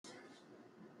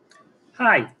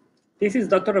Hi, this is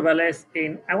Dr. Reveles,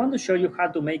 and I want to show you how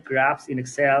to make graphs in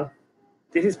Excel.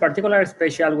 This is particularly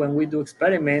special when we do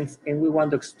experiments and we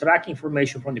want to extract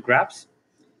information from the graphs.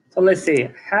 So let's see,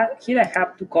 here I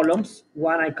have two columns,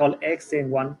 one I call X and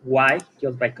one Y,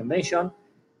 just by convention.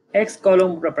 X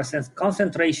column represents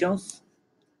concentrations,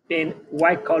 and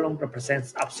Y column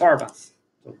represents absorbance.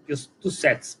 So just two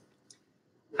sets.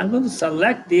 I'm going to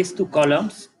select these two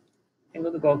columns. I'm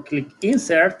going to go click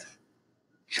Insert,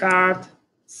 Chart,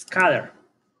 Scatter.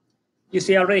 You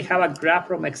see, I already have a graph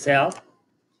from Excel.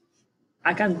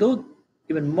 I can do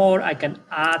even more. I can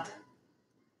add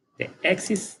the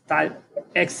axis,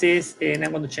 and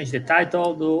I'm going to change the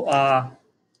title to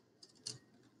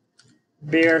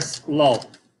Beer's law.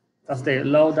 That's the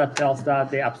law that tells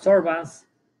that the absorbance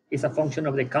is a function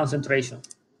of the concentration.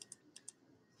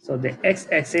 So the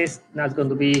x-axis now is going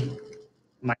to be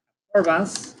my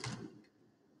absorbance,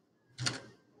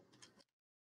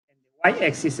 and the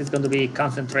y-axis is going to be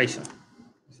concentration.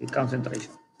 See,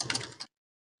 concentration.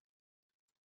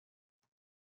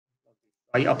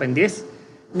 I open this.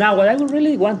 Now, what I would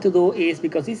really want to do is,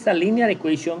 because it's a linear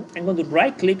equation, I'm going to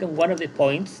right click on one of the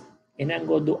points and I'm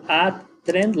going to add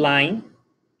trend line.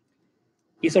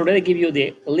 It's already give you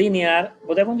the linear,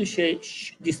 but I want to say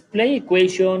display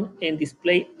equation and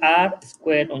display R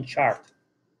squared on chart.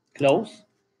 Close.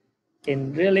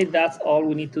 And really that's all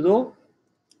we need to do.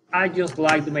 I just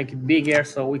like to make it bigger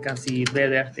so we can see it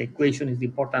better. The equation is the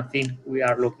important thing we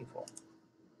are looking for.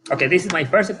 Okay, this is my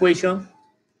first equation.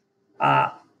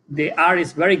 The R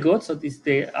is very good, so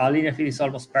the linear fit is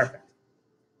almost perfect.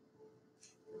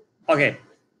 Okay,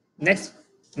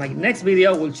 my next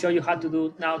video will show you how to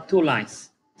do now two lines.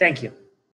 Thank you.